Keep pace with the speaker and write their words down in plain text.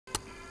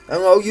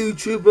Hello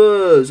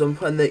YouTubers, I'm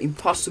playing the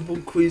impossible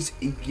quiz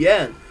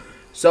again.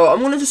 So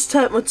I'm gonna just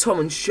take my time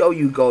and show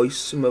you guys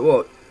some of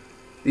what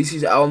this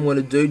is how I'm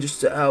gonna do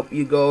just to help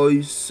you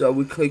guys. So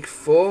we click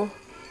 4.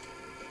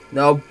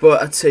 Now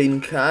but a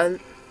tin can.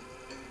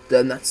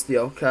 Then that's the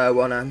okay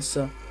one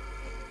answer.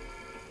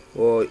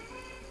 Right.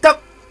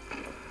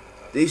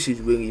 This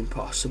is really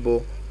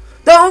impossible.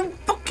 Don't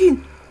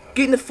fucking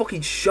getting the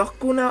fucking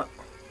shotgun out.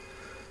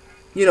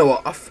 You know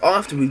what, I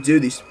have to redo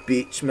this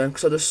bitch, man,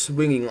 because I just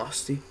swinging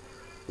lusty.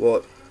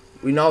 What?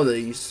 We know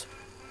these.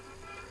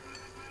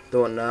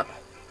 Don't that.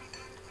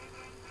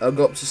 I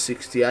got up to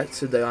 68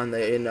 today on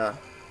the inner.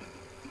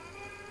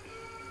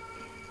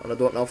 And I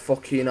don't know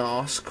fucking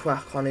arse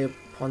crack on here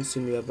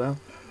pouncing me about.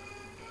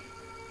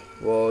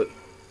 Right.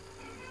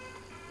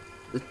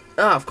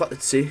 I've got the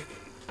tick.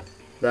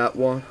 That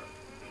one.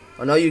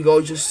 I know you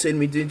guys just seen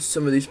me doing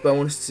some of this, but I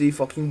want to see if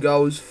I can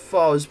go as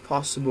far as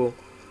possible.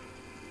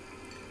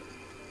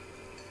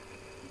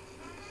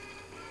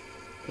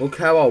 Look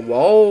how I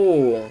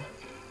roll.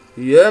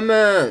 Yeah,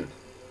 man.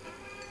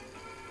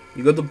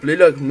 You got to play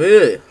like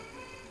me.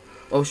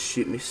 Oh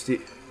shit, missed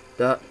it.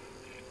 That.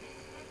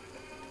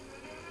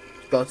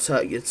 Gotta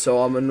take your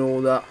time and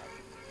all that.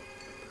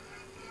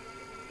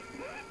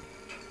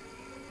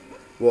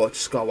 Well,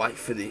 just gotta wait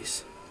for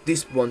this.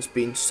 This one's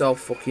been so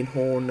fucking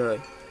horny.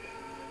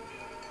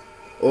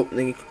 Oh,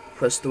 then you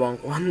press the wrong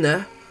one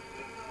there.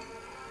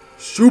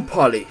 Shoe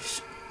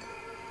polish.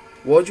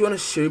 Why do you want a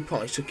shoe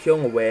polish to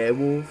kill a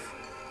werewolf?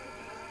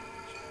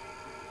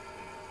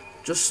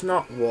 Just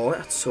not right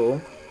at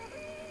all.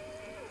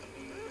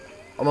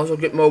 I might as well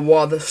get my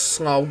rather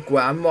slow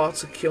grandma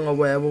to kill a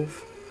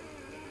werewolf.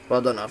 But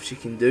I don't know if she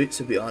can do it,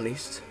 to be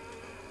honest.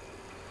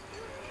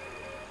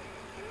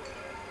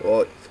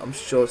 Right, I'm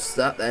sure it's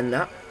that then,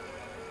 that.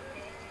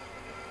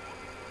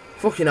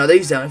 Fucking hell,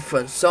 these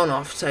elephants don't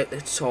have to take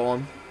their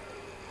time.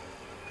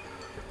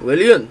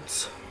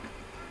 Brilliant.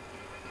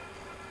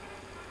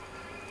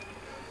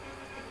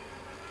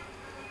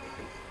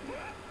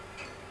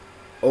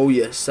 Oh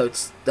yes, so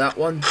it's that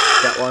one,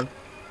 that one.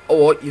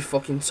 Alright, you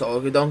fucking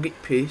target, don't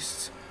get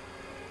pissed.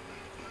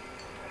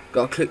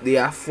 Gotta click the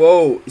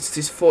afro. It's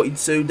this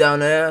 42 down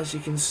there, as you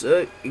can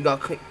see. You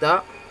gotta click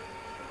that.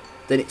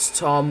 Then it's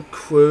Tom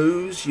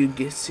Cruise, you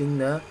get in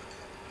there.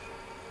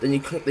 Then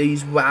you click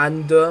these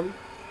random.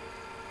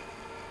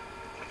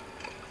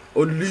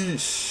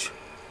 Unleash.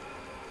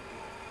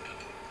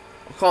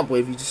 I can't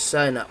believe you just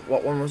saying that.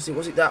 What one was it?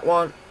 Was it that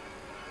one?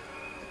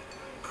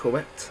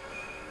 Correct.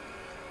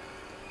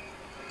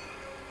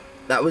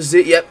 That was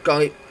it, yep,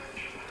 got it.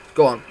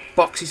 Go on,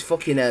 box his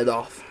fucking head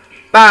off.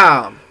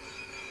 BAM!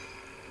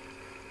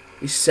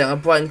 He's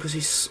celebrating because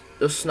he's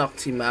just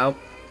knocked him out.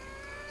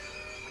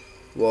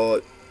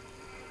 Right.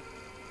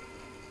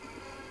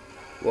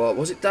 What,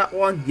 was it that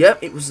one?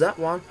 Yep, it was that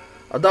one.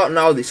 I don't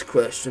know this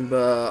question,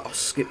 but I'll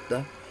skip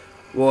that.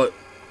 Right.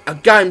 A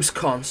games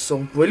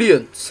console,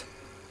 brilliant.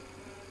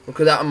 Look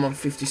at that, I'm on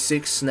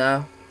 56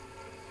 now.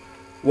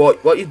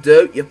 What you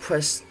do, you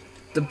press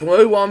the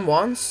blue one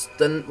once,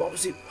 then what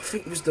was it? I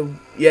think it was the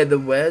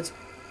red,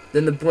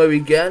 then the blue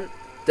again,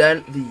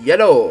 then the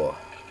yellow.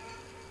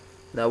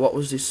 Now what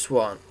was this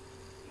one?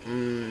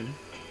 I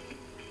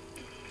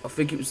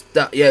think it was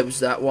that. Yeah, it was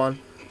that one.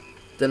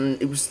 Then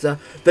it was that.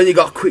 Then you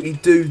gotta quickly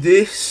do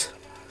this.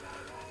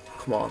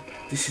 Come on,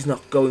 this is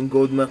not going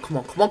good, man. Come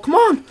on, come on, come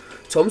on.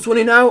 Tom's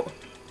running out.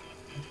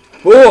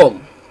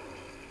 Boom.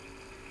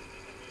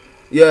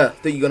 Yeah, I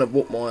think you're gonna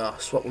whoop my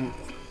ass. What one?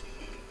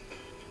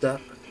 That.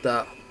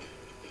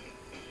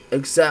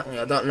 Exactly,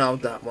 I don't know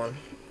that one.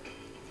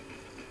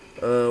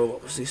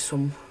 What was this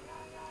one?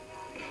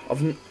 I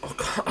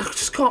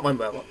just can't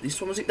remember what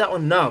this one was. It that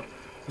one? No.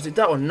 Was it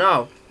that one?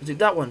 No. Was it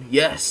that one?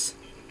 Yes.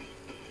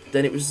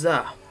 Then it was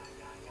that.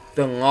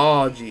 The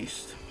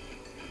largest.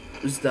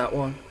 It was that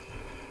one.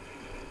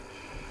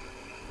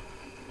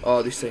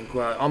 Oh, this ain't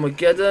great.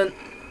 Armageddon.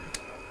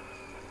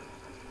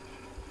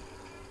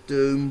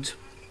 Doomed.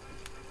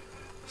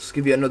 Let's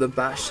give you another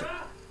bash.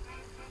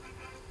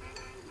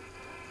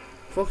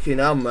 Fucking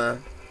hell,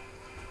 man.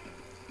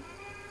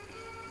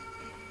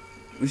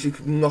 We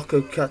should knock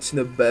our cats in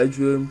the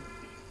bedroom.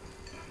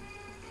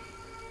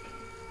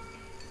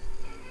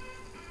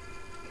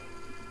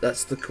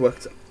 That's the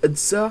correct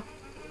answer.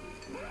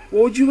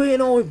 Why would you eat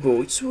an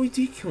eyeball? It's so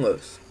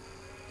ridiculous.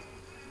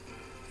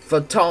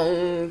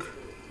 Fatong.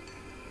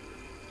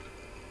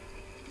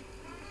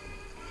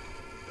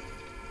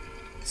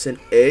 It's an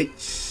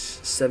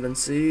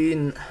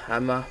H17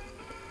 hammer.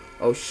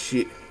 Oh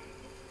shit.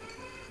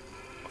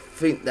 I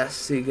think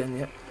that's it again,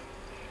 yeah.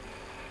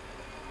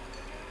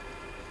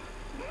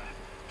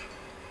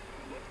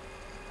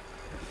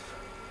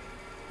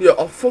 Yeah,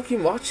 I'll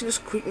fucking watch it,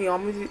 just quickly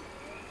on with it.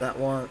 That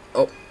one.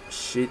 Oh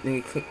shit, then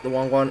you click the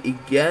one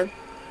again.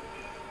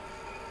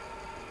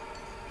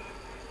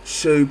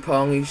 Shoe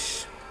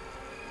polish.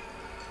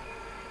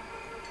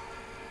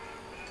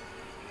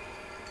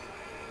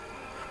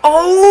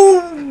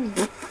 Oh!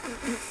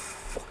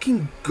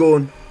 Fucking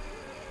gun.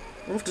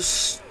 I have to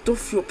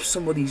stuff you up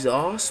somebody's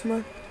arse,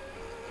 man.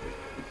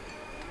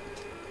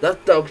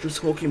 That dog's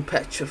just fucking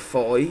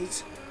petrified.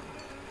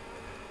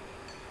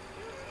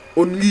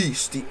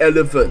 Unleash the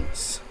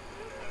elephants.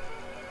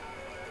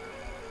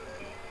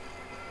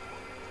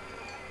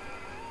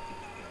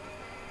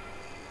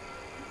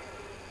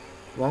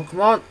 Come on,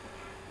 come on.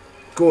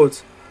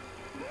 Good.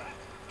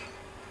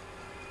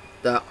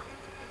 That.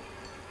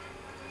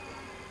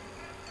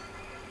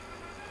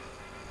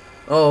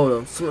 Hold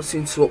on,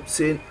 something's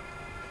interrupting.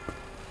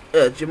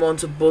 Yeah, do you mind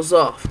to buzz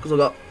off? Because I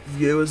got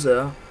viewers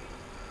there.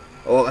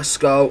 Oh, let's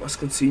go. Let's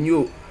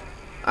continue.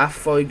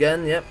 Afro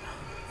again, yep.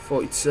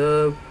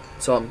 42.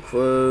 Tom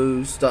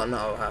Cruise. Don't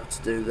know how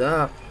to do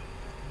that.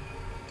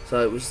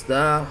 So it was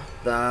that.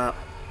 Oh,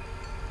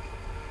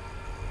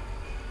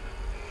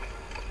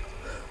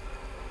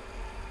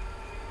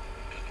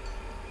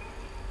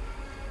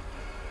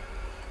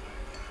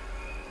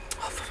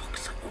 for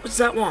fuck's sake. What was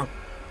that one?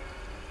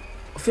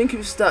 I think it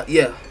was that.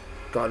 Yeah.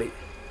 Got it.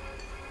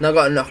 Now I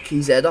got to knock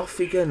his head off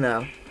again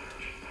now.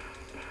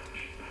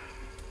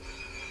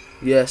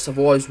 Yes, I've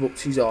always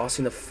whooped his ass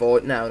in a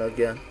fight now and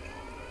again.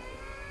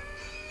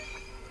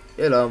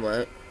 Hello,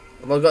 mate.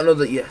 Have I got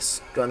another?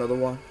 Yes, got another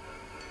one.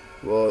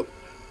 Right.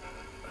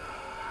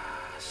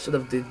 Should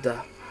have did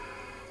that.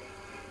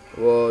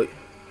 Right.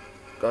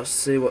 Gotta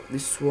see what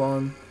this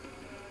one.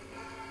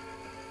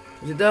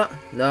 Is it that?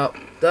 No,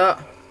 that.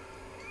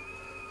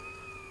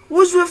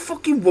 Why is there a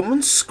fucking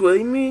woman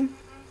screaming?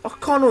 I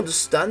can't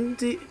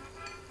understand it.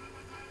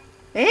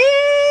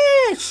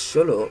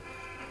 Shut up.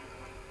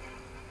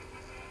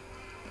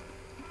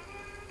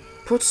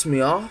 Puts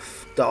me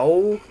off,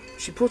 dog.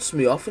 She puts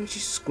me off and she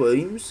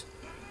screams.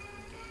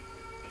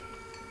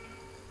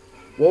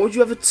 Why would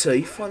you have a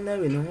teeth on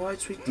there? You know why?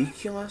 It's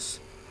ridiculous.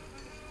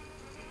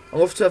 I'll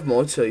have to have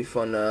my teeth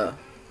on there.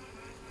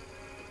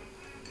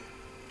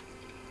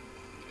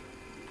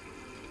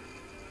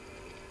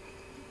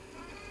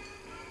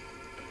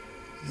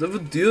 What's ever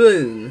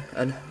doing?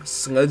 And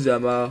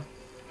sledgehammer.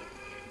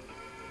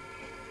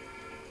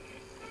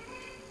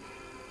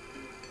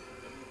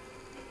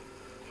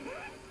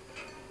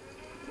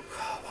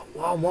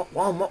 What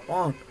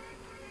one?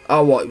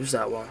 Oh, what? It was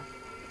that one.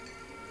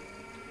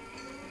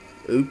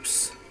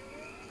 Oops.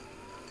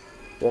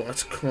 Well,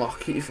 let's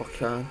clock it if I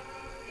can.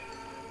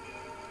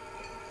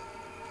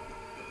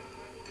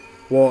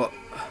 What?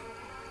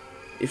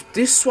 If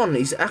this one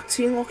is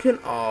acting like an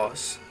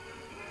arse,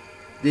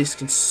 this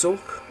can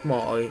suck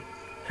my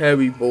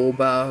hairy ball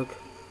bag.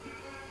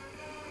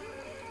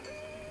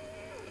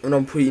 And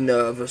I'm pretty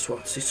nervous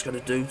what's this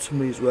gonna do to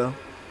me as well.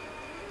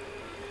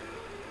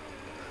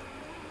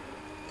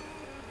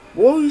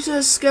 Why is there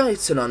a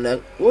skeleton on there?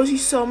 Why is he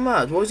so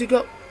mad? Why has he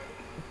got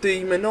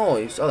demon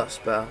eyes? Oh, that's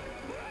bad.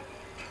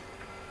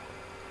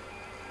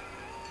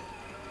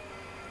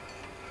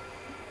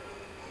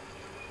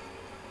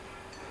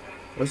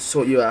 Let's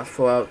sort you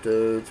out,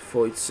 dude.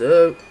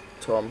 42.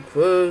 Tom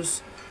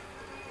Cruise.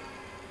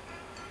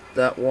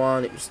 That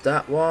one. It was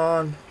that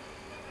one.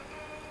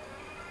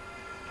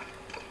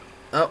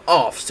 Oh,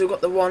 I've still got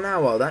the 1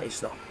 hour. That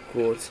is not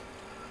good. Is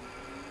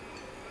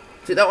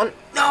it that one?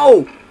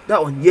 No!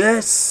 That one,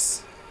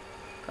 yes!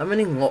 How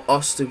many more?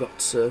 I still got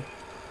 2.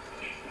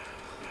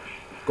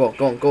 Go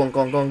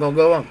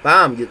on.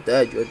 Bam, you're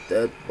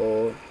dead,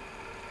 boy.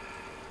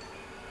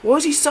 Why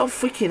is he so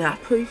freaking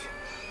happy?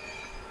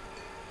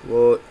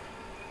 What?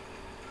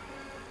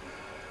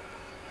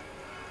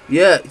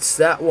 Yeah, it's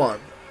that one.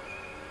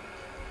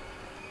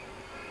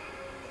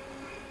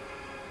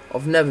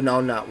 I've never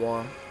known that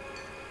one.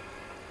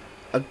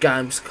 A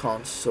games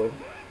console.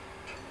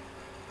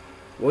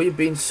 Why are you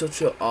being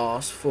such an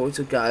arse for? It's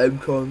a game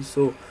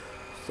console.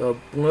 So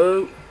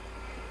blue,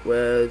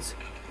 red,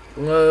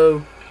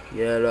 blue,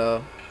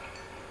 yellow.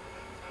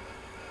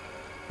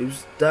 It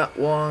was that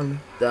one,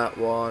 that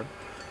one.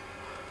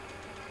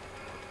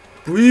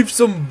 Breathe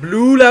some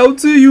blue out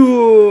to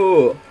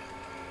you!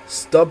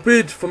 Stop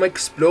it from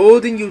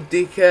exploding, you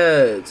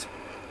dickhead!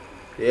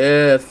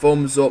 Yeah,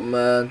 thumbs up,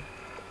 man.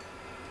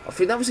 I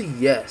think that was a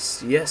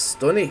yes. Yes,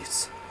 done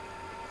it.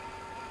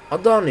 I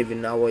don't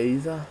even know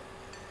either.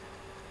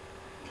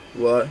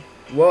 What?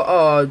 What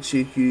are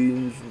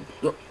chickens?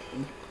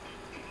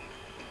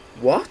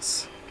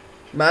 What?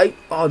 Mate,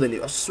 I don't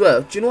know. I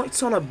swear. Do you know what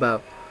it's on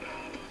about?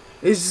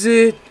 Is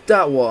it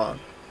that one?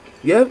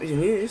 Yep, it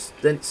is.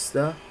 Then it's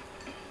that.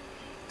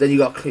 Then you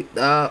gotta click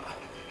that.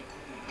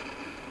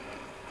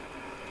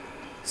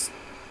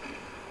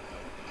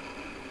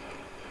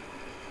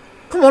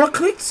 Come on, I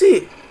clicked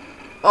it.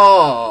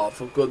 Oh,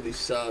 for goodness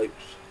sakes.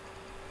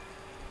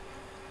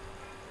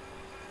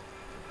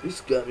 This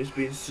game has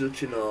been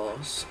such an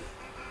arse.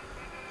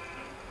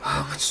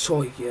 Oh, let's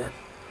try again.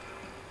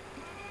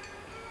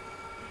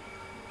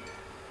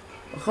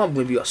 I can't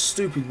believe you got a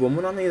stupid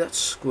woman on here that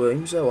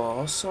screams her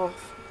arse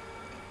off.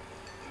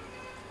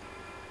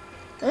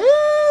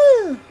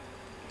 Ah!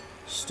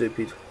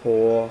 Stupid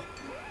whore.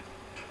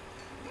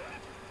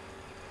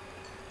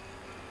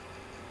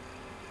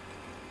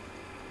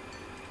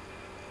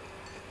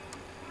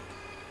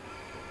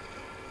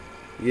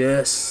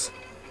 Yes.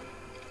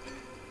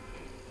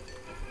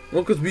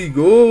 Look at me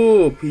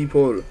go,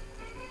 people.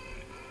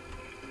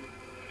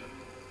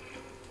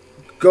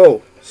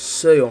 go.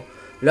 See you.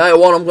 Later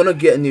on, I'm gonna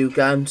get a new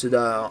game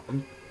today.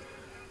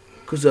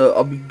 Because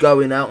I'll be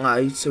going out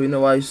later in a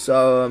way,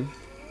 so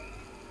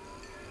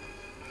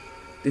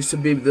this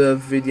will be the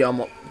video I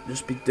might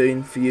just be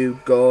doing for you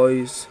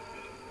guys.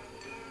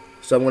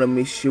 So I'm gonna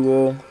miss you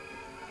all.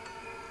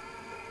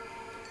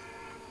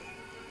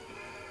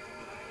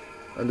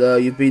 And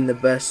you've been the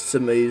best to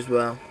me as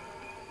well.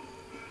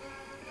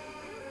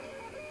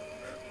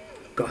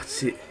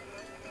 Got it.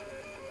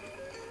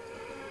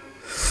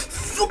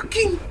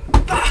 Fucking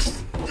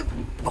bastard!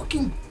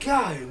 Fucking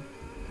game!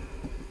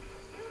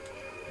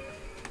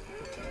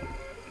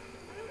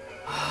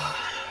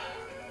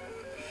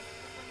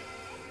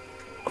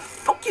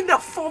 Fucking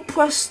that full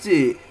pressed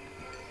it!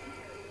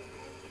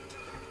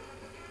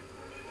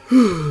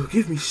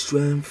 Give me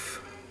strength.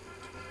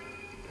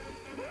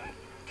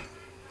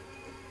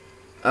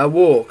 I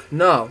walk.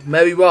 No,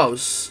 Mary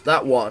Rose.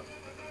 That one.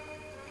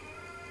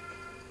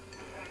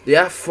 The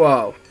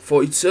Afro.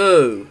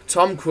 42.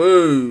 Tom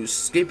Cruise.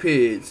 Skip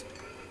it.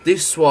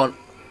 This one.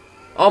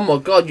 Oh my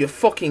god, you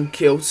fucking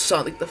killed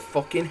Sonic the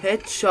fucking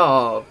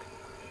Hedgehog.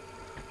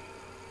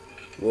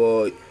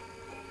 Right.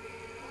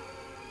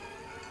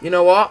 You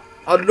know what?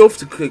 I'd love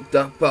to click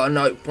that, but I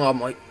know it'd blow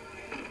my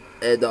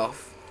head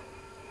off.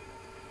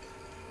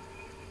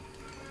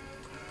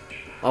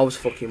 I was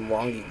fucking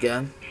wrong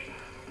again.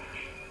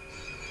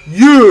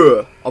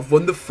 Yeah! I've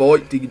won the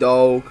fight, dig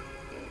dog.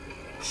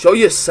 Show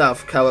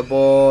yourself,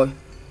 cowboy.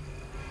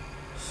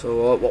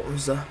 So, what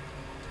was that?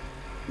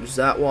 It was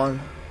that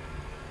one.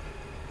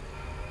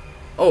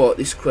 Oh,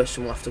 this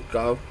question will have to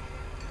go.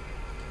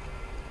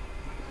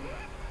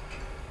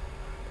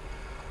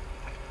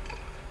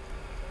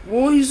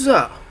 What is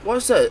that? What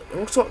is that? It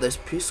looks like there's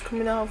piss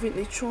coming out of it,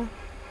 literally.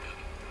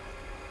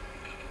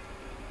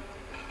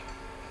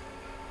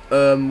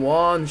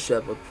 One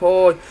shepherd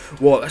pie.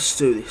 Right, let's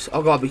do this.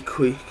 I gotta be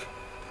quick.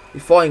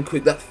 If I ain't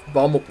quick, that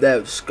bomb up there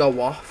will just go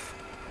off.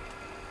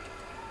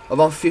 I'm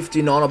on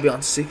 59, I'll be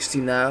on 60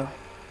 now.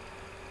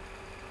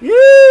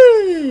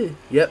 Yeah!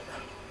 Yep.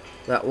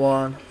 That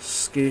one.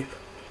 Skip.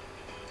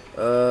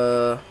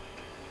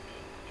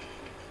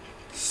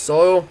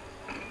 Soil.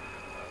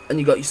 And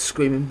you got your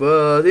screaming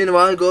bird.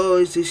 Anyway,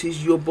 guys, this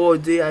is your boy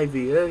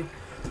DAVE.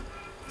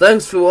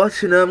 Thanks for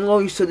watching.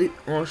 Like I said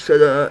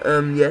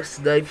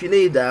yesterday, if you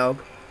need help,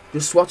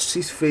 just watch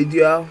this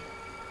video,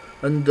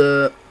 and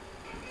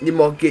you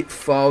might get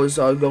far as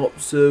I got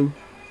up to.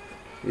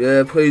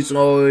 Yeah, please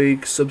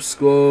like,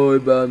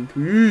 subscribe, and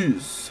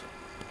peace.